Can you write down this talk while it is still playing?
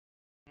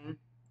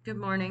Good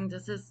morning.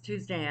 This is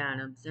Tuesday,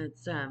 Addams.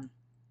 It's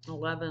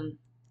 11.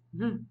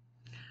 hmm,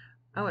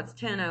 Oh, it's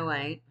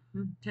 10:08.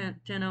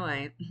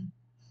 10:08,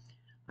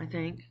 I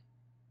think.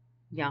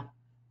 Yeah,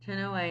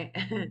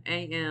 10:08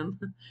 a.m.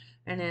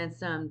 and it's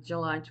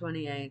July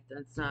 28th.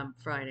 It's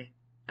Friday.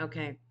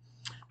 Okay.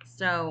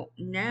 So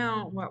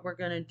now what we're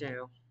gonna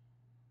do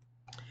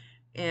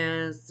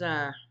is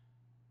go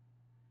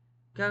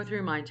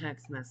through my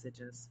text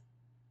messages.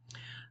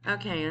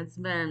 Okay, it's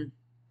been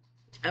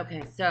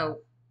okay.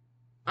 So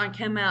I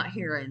came out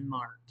here in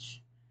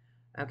March.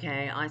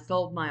 Okay, I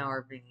sold my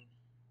RV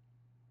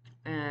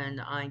and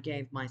I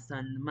gave my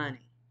son the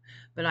money,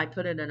 but I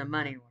put it in a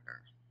money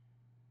order.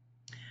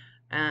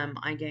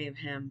 I gave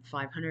him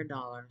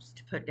 $500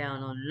 to put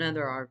down on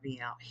another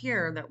RV out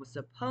here that was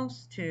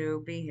supposed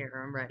to be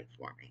here and ready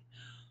for me.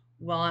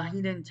 Well,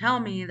 he didn't tell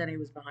me that he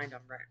was behind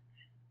on rent,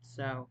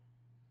 so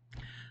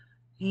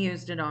he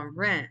used it on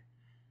rent.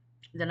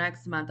 The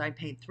next month, I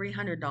paid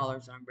 $300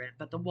 on rent,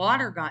 but the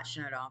water got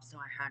shut off, so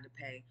I had to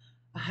pay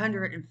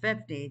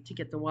 $150 to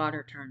get the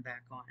water turned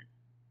back on.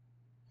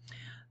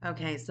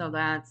 Okay, so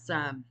that's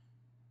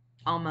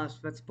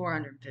almost that's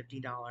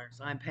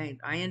 $450.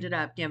 I ended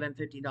up giving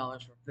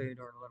 $50 for food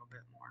or a little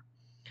bit more.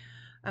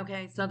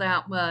 Okay, so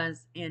that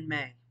was in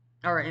May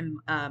or in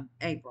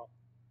April.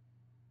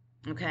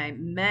 Okay,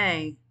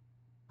 May,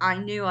 I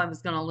knew I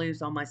was going to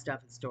lose all my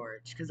stuff in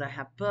storage because I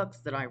have books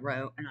that I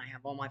wrote and I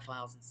have all my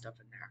files and stuff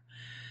in there.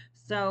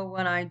 So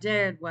what I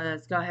did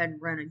was go ahead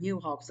and rent a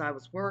U-Haul because I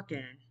was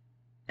working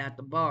at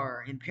the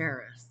bar in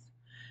Paris.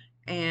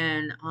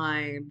 And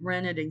I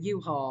rented a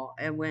U-Haul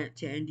and went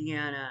to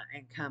Indiana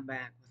and come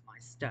back with my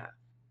stuff.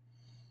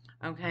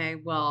 Okay,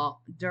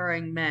 well,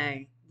 during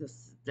May,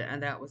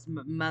 that was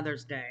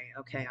Mother's Day.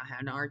 Okay, I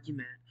had an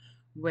argument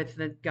with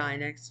the guy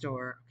next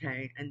door.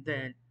 Okay, and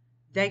then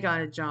they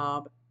got a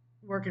job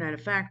working at a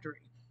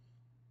factory.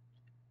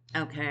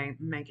 Okay,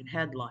 making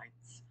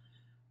headlights,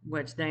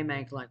 which they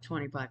make like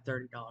 $25,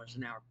 $30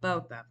 an hour,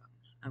 both of them.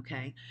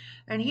 Okay,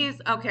 and he's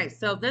okay.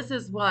 So this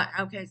is what.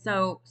 Okay,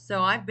 so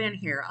I've been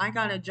here. I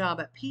got a job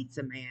at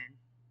Pizza Man.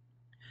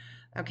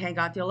 Okay,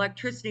 got the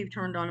electricity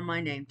turned on in my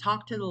name.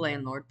 Talked to the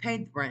landlord,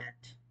 paid the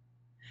rent.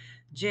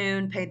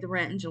 June, paid the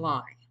rent in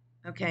July.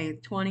 Okay,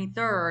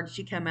 23rd,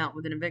 she came out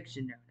with an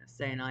eviction notice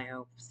saying I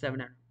owe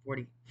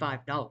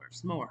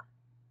 $745 more.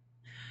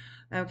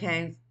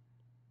 Okay,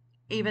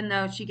 even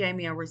though she gave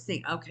me a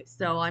receipt. Okay,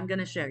 so I'm going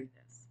to show you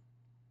this.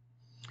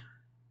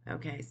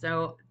 Okay,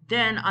 so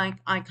then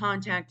I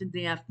contacted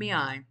the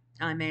FBI.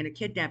 I made a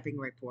kidnapping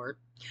report.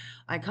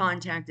 I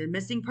contacted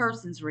missing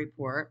persons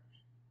report.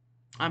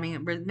 I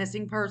mean,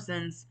 missing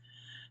persons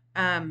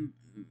um,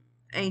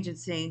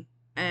 agency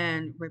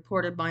and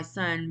reported my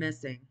son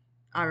missing.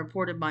 I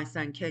reported my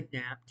son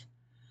kidnapped.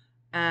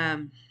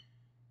 Um,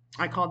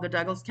 I called the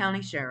Douglas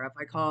County Sheriff.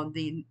 I called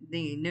the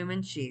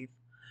Newman Chief.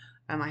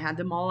 I had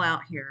them all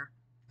out here.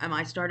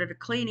 I started a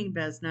cleaning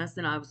business,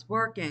 and I was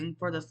working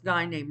for this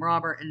guy named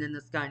Robert and then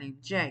this guy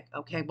named Jake.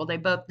 Okay, well they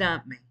both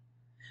dumped me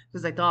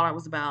because they thought I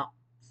was about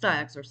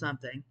sex or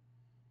something.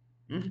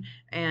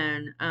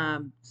 And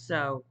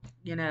so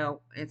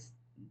it's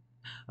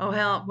oh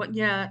hell, what?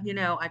 Yeah,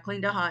 I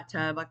cleaned a hot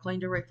tub, I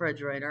cleaned a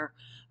refrigerator,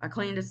 I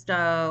cleaned a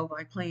stove,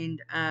 I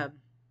cleaned a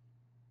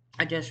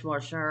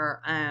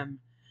dishwasher,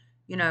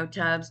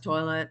 tubs,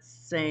 toilets,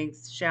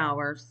 sinks,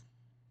 showers,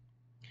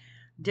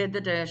 did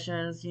the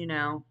dishes,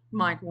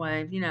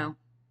 microwave,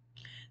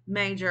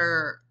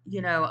 major,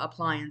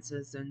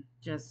 appliances and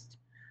just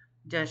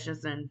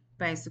dishes and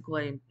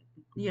basically,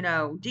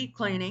 deep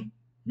cleaning.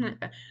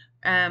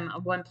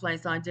 One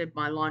place I did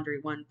my laundry,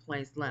 one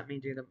place let me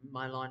do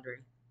my laundry.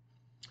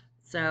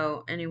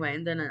 So anyway,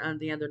 and then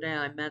the other day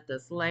I met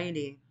this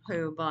lady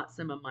who bought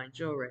some of my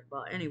jewelry.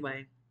 Well,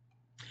 anyway,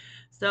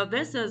 so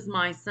this is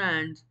my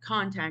son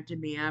contacted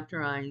me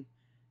after I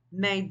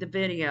made the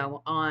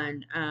video.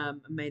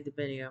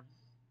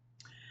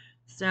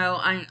 So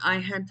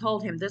I had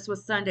told him this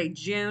was Sunday,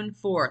 June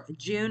 4th at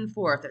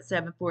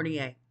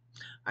 7:48.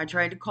 I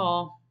tried to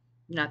call,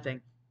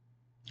 nothing.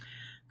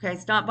 Okay,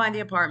 stop by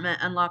the apartment,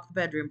 unlock the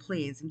bedroom,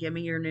 please, and give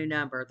me your new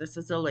number. This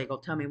is illegal.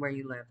 Tell me where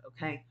you live,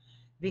 okay?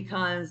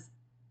 Because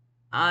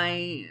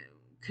I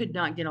could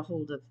not get a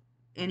hold of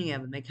any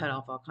of them. They cut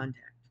off all contact.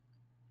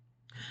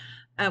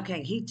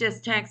 Okay, he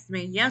just texted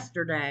me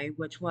yesterday,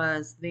 which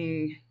was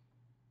the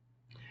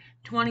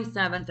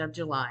 27th of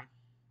July.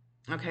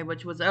 Okay,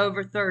 which was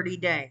over 30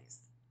 days.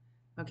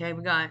 Okay,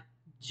 we got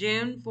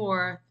June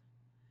 4th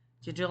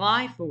to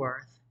July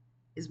 4th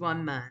is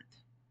 1 month.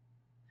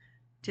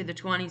 To the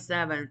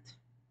 27th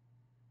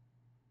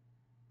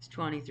is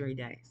 23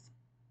 days.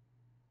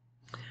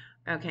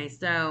 Okay,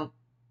 so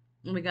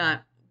we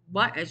got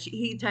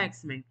he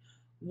texts me.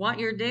 What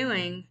you're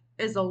doing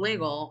is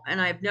illegal,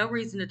 and I have no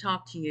reason to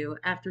talk to you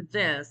after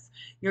this.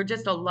 You're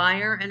just a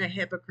liar and a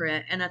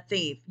hypocrite and a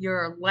thief.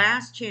 Your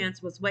last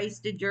chance was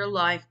wasted. Your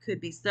life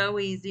could be so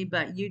easy,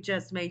 but you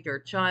just made your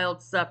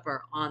child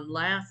suffer on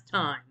last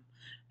time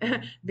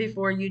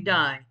before you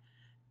die.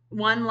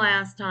 one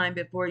last time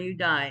before you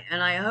die,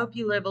 and I hope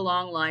you live a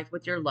long life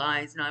with your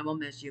lies, and I will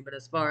miss you. But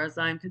as far as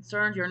I'm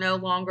concerned, you're no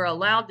longer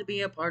allowed to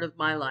be a part of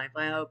my life.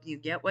 I hope you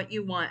get what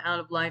you want out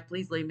of life.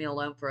 Please leave me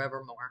alone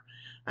forevermore.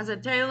 I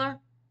said, Taylor,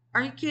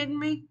 are you kidding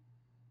me?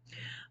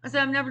 I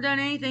said, I've never done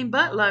anything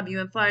but love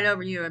you and fight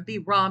over you and be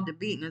robbed and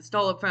beaten and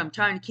stolen from,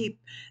 trying to keep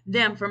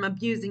them from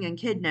abusing and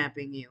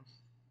kidnapping you.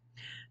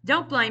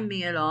 Don't blame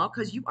me at all,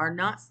 because you are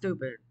not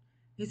stupid.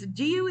 He said,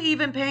 do you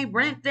even pay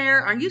rent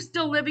there? Are you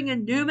still living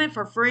in Newman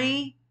for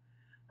free?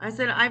 I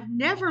said, I've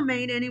never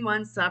made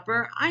anyone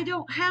suffer. I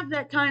don't have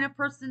that kind of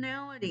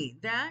personality.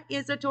 That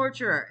is a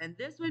torturer, and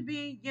this would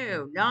be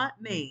you,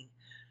 not me.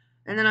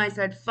 And then I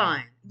said,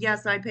 fine.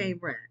 Yes, I pay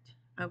rent.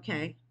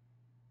 Okay.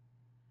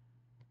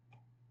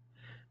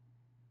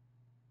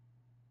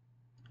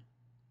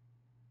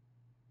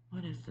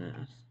 What is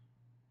this?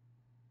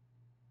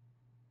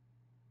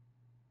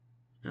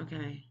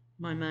 Okay.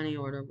 My money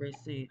order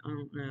receipt. I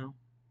don't know.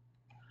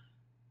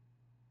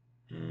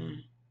 Uh,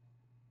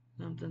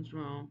 something's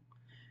wrong.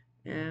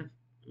 If,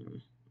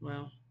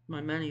 well, my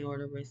money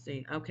order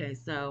receipt. Okay,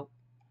 so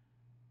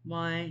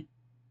why?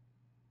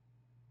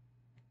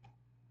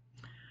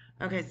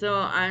 Okay,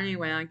 so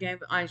anyway,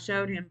 I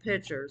showed him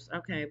pictures.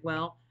 Okay,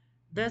 well,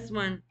 this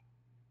one,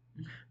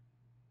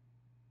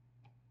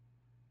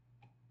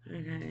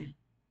 okay,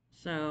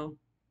 so,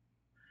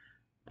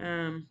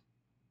 um,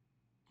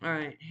 all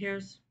right,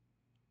 here's,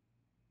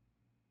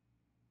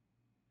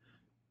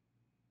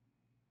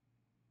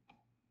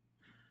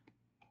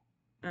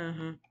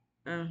 uh-huh,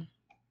 uh,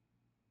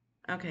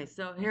 okay,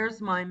 so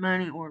here's my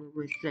money order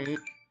receipt.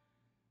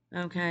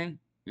 Okay,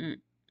 mm,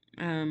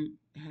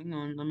 hang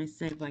on, let me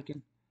see if I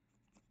can,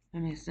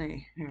 let me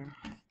see here.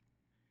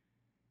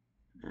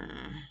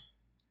 Uh,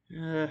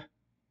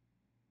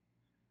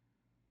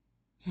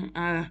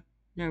 uh,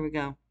 there we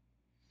go.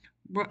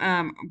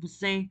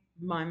 See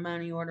my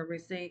money order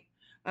receipt.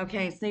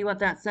 Okay, see what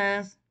that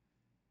says?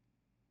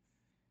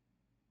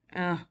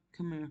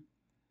 Come here.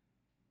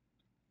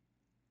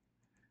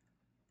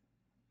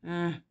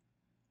 Uh,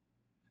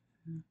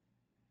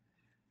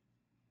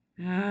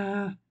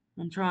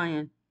 I'm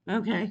trying.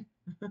 Okay.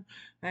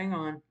 Hang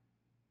on.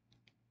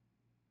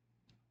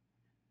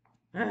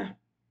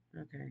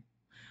 Okay.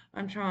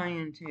 I'm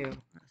trying to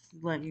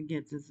let you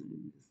get to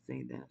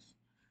see this.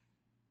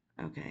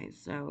 Okay,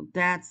 so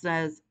that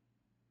says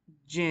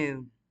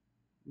June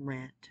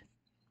rent.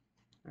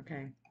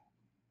 Okay.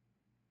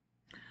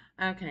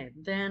 Okay,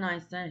 then I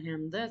sent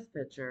him this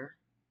picture.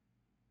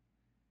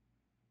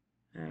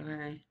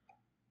 Okay.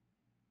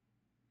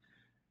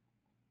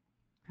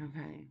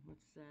 Okay, what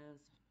says?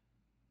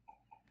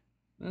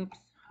 Oops.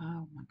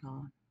 Oh my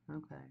God.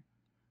 Okay.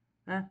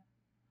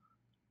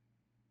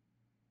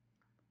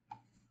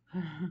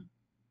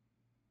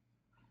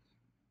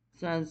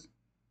 Says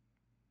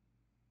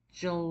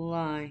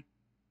July.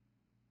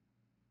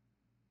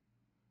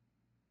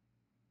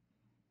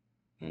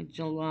 Okay,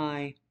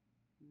 July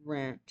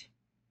rent.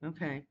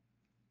 Okay.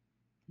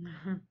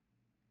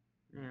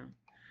 Yeah.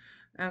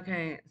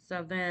 Okay,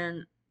 so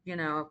then,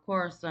 of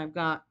course, I've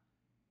got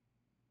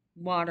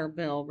water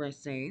bill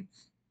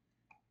receipts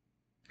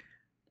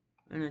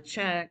and a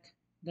check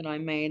that I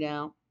made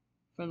out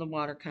for the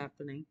water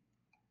company.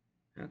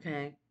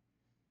 Okay.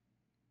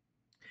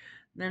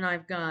 Then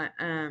I've got,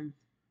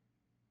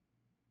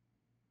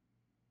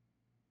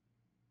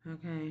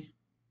 okay.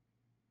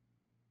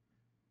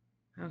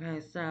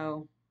 Okay,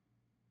 so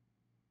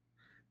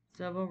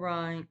civil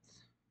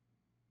rights,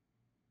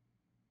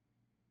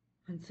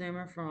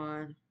 consumer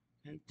fraud,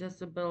 okay,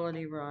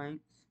 disability rights.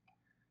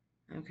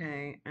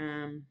 Okay,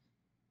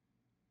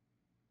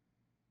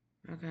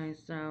 okay,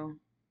 so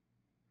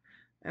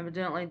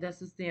evidently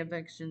this is the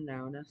eviction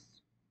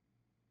notice.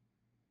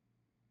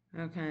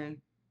 Okay,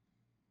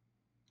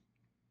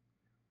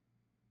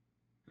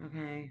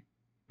 okay,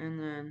 and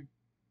then,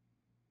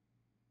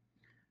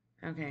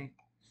 okay,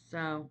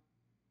 so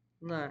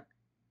look,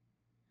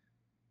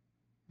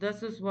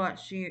 this is what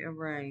she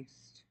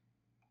erased.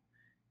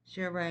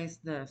 She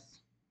erased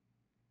this.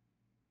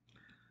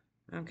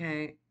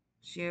 Okay,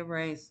 she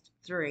erased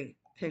 3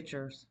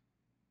 pictures,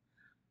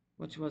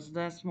 which was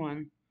this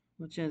one,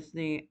 which is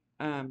the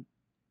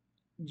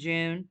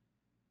June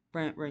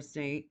rent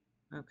receipt.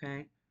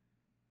 Okay,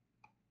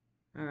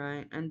 all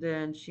right, and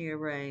then she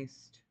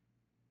erased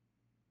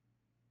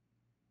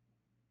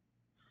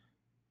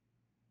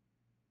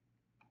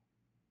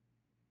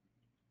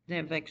the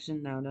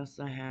eviction notice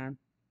I had.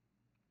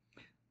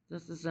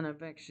 This is an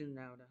eviction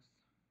notice.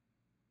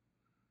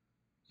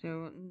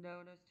 So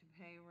notice to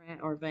pay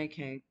rent or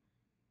vacate.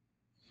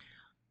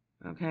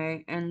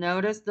 Okay, and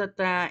notice that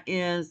that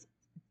is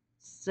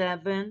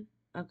 7.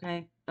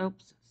 Okay,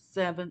 oops,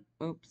 7.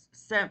 Oops,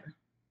 7.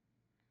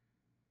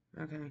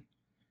 Okay,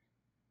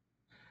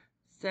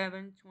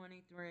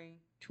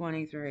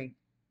 7/23/23.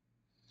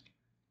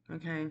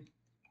 Okay,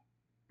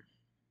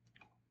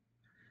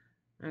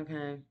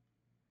 okay,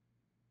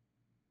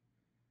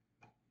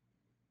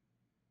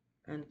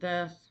 and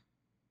this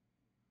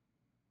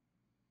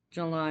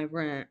July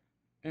rent,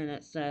 and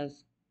it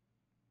says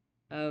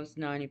owes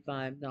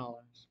 $95.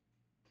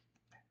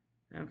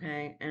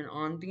 Okay, and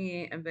on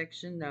the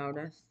eviction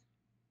notice,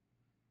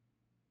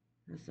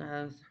 it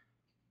says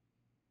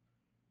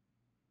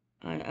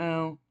I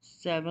owe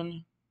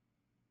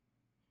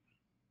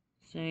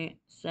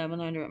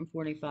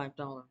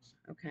 $745.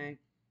 Okay,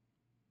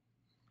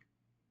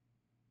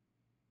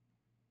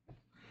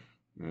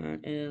 that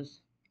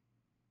is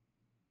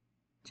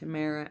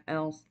Tamara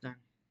Elston.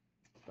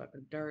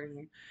 Fucking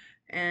dirty.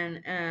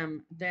 And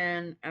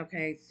then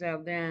okay,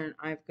 so then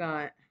I've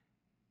got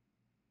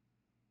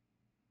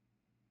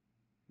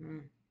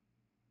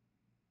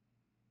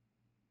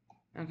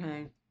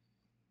okay.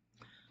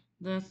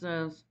 This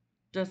is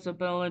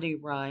Disability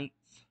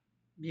Rights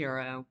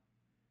Bureau.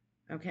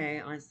 Okay,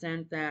 I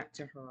sent that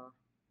to her.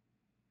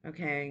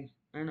 Okay,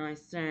 and I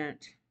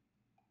sent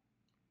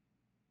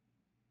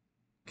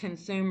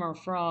Consumer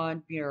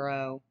Fraud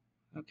Bureau.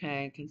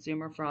 Okay,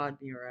 Consumer Fraud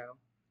Bureau.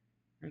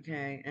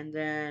 Okay, and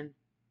then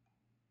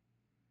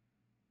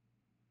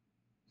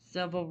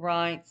Civil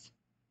Rights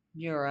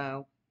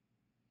Bureau.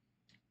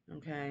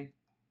 Okay,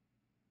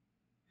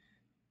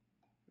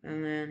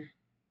 and then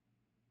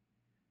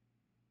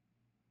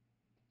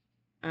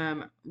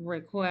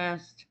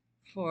request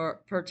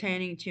for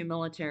pertaining to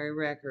military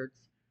records.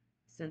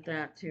 Sent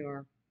that to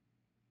her.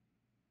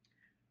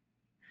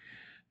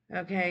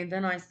 Okay,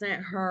 then I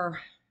sent her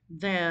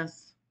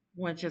this,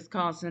 which is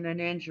causing an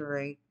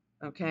injury.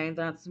 Okay,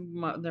 that's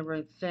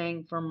the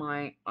thing for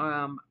my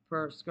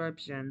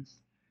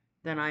prescriptions.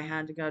 Then I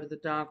had to go to the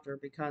doctor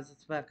because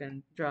it's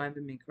fucking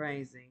driving me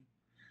crazy.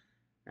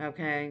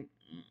 Okay,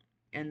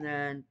 and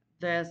then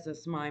this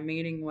is my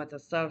meeting with a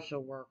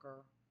social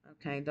worker.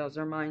 Okay, those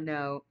are my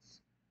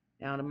notes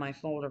out of my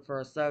folder for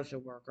a social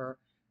worker.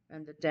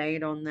 And the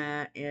date on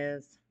that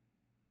is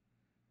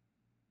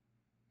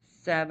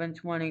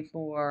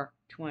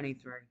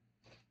 7/24/23.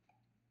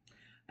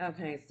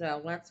 Okay,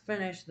 so let's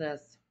finish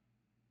this.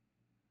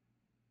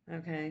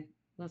 Okay,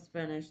 let's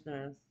finish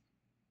this.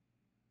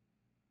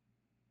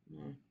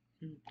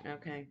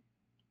 Okay,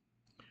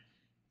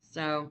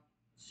 so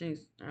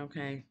she's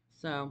okay.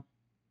 So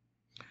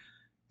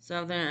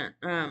then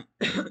so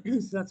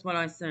that's what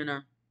I sent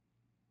her,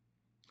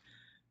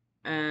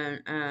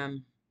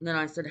 and then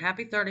I said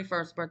happy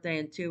 31st birthday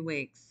in 2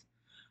 weeks.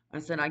 I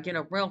said I get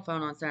a real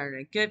phone on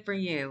Saturday. Good for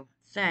you.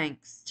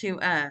 Thanks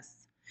to us.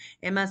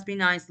 It must be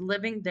nice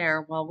living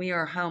there while we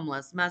are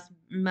homeless.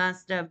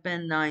 Must have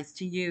been nice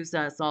to use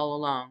us all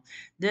along.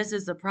 This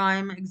is a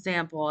prime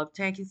example of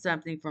taking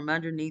something from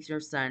underneath your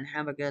son.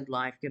 Have a good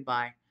life.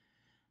 Goodbye.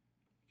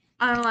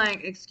 I'm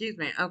like, excuse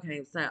me.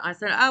 Okay, so I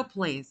said, oh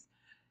please.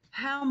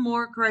 How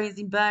more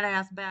crazy, butt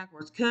ass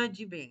backwards could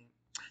you be?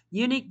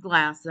 You need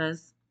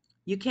glasses.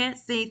 You can't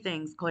see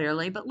things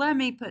clearly, but let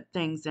me put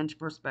things into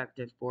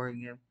perspective for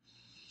you.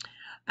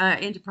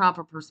 Into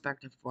proper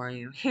perspective for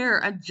you. Here,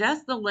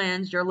 adjust the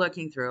lens you're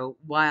looking through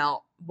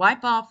while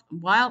wipe off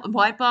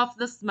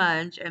the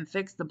smudge and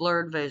fix the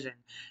blurred vision.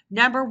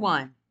 Number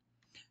one,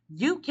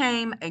 you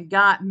came and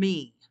got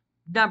me.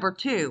 Number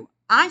two,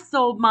 I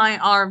sold my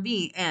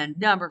RV. And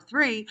number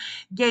three,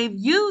 gave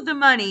you the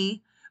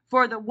money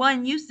for the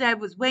one you said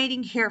was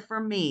waiting here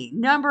for me.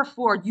 Number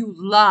four, you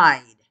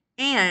lied.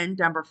 And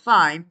number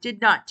five,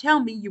 did not tell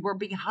me you were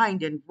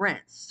behind in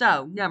rent.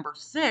 So, number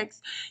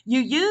six,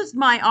 you used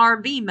my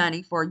RV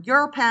money for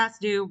your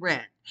past due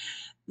rent.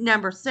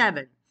 Number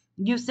seven,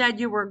 you said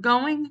you were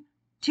going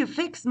to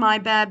fix my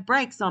bad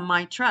brakes on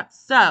my truck.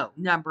 So,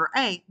 number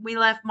eight, we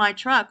left my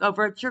truck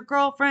over at your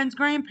girlfriend's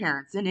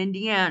grandparents in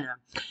Indiana.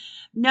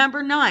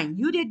 Number nine,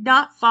 you did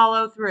not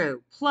follow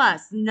through.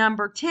 Plus,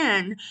 number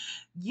 10,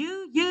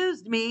 you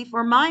used me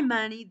for my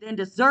money, then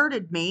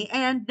deserted me.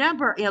 And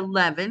number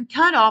 11,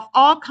 cut off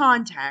all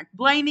contact,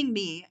 blaming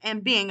me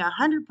and being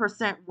 100%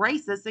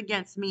 racist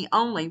against me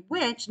only,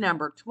 which,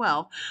 number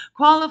 12,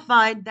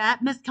 qualified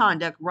that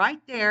misconduct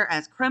right there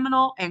as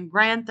criminal and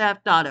grand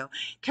theft auto,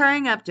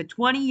 carrying up to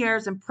 20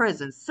 years in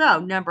prison. So,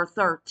 number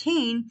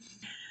 13,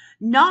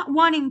 not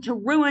wanting to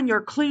ruin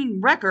your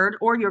clean record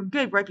or your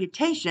good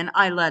reputation,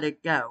 I let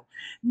it go.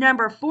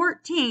 Number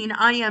 14,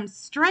 I am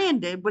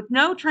stranded with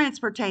no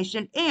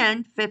transportation.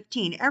 And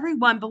 15,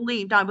 everyone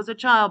believed I was a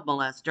child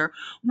molester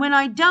when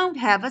I don't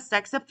have a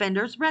sex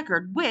offender's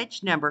record,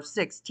 which, number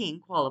 16,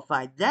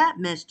 qualified that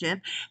mischief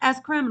as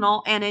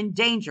criminal and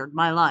endangered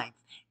my life.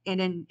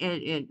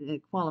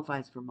 It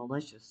qualifies for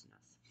maliciousness.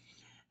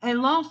 A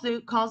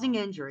lawsuit causing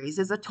injuries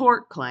is a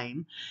tort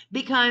claim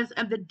because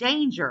of the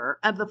danger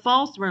of the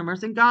false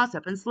rumors and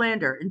gossip and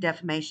slander and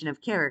defamation of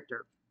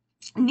character.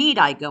 Need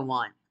I go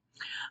on?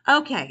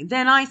 Okay,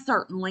 then I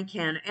certainly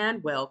can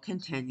and will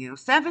continue.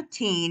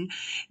 17,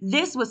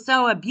 this was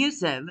so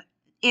abusive,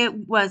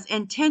 it was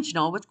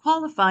intentional, which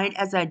qualified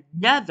as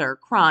another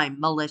crime,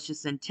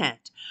 malicious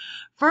intent.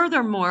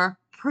 Furthermore,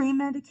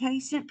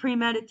 premeditation,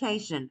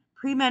 premeditated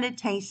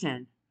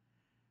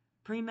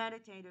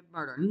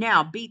murder.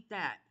 Now, beat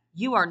that.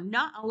 You are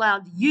not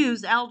allowed to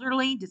use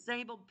elderly,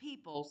 disabled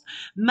people's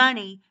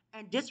money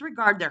and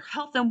disregard their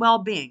health and well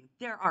being.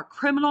 There are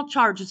criminal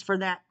charges for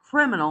that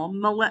criminal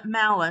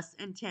malice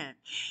intent.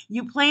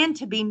 You plan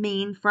to be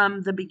mean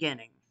from the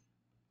beginning.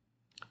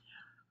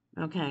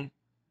 Okay,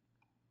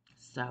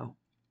 so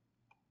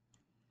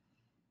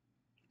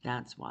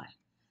that's why.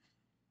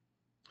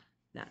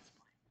 That's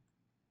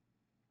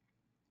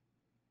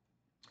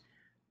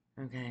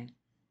why. Okay.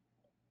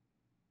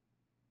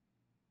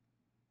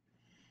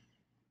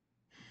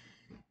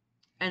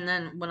 And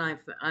then when I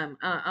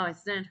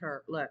sent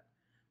her, look,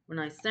 when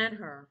I sent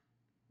her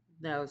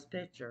those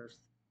pictures,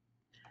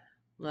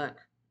 look,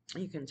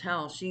 you can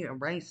tell she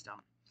erased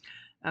them.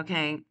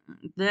 Okay,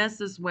 this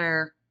is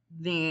where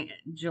the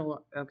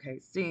okay,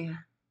 see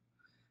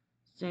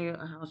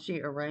how she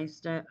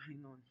erased it?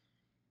 Hang on.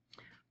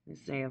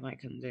 Let's see if I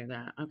can do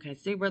that. Okay,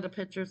 see where the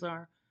pictures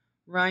are?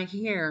 Right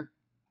here.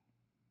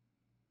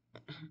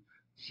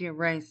 She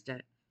erased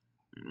it.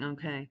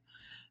 Okay.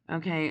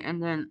 Okay,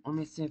 and then let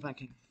me see if I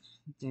can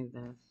do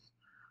this.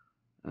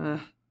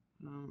 I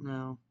don't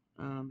know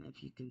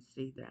if you can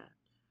see that.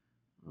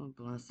 Oh,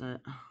 bless it.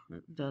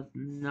 It does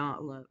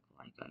not look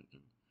like I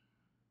can.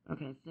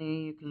 Okay,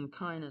 see, you can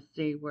kind of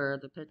see where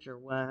the picture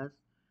was.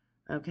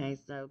 Okay,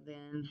 so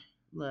then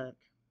look,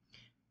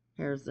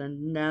 here's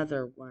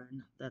another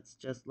one that's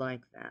just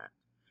like that.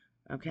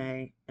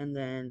 Okay, and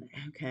then,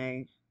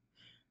 okay,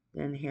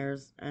 then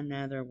here's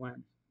another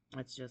one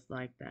that's just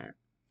like that.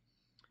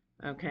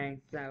 Okay,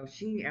 so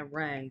she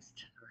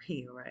erased, or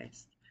he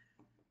erased,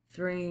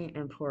 three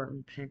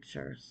important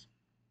pictures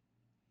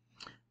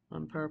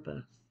on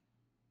purpose.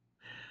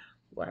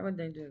 Why would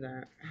they do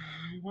that?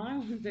 Why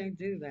would they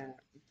do that?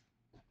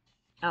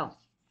 Oh,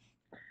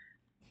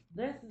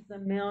 this is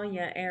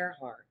Amelia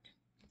Earhart,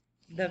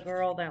 the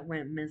girl that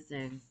went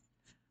missing,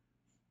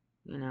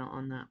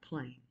 on that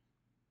plane.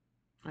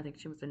 I think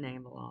she was a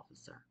naval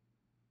officer.